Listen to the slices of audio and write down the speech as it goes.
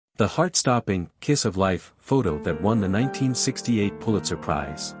The heart-stopping, kiss of life photo that won the 1968 Pulitzer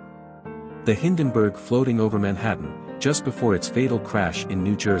Prize. The Hindenburg floating over Manhattan, just before its fatal crash in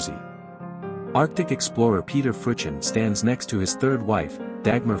New Jersey. Arctic explorer Peter Freuchen stands next to his third wife,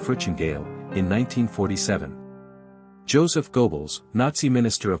 Dagmar Freuchen-Gale, in 1947. Joseph Goebbels, Nazi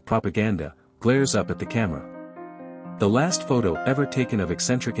minister of propaganda, glares up at the camera. The last photo ever taken of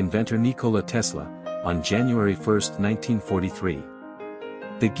eccentric inventor Nikola Tesla, on January 1, 1943.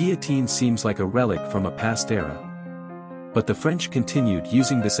 The guillotine seems like a relic from a past era. But the French continued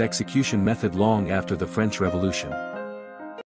using this execution method long after the French Revolution.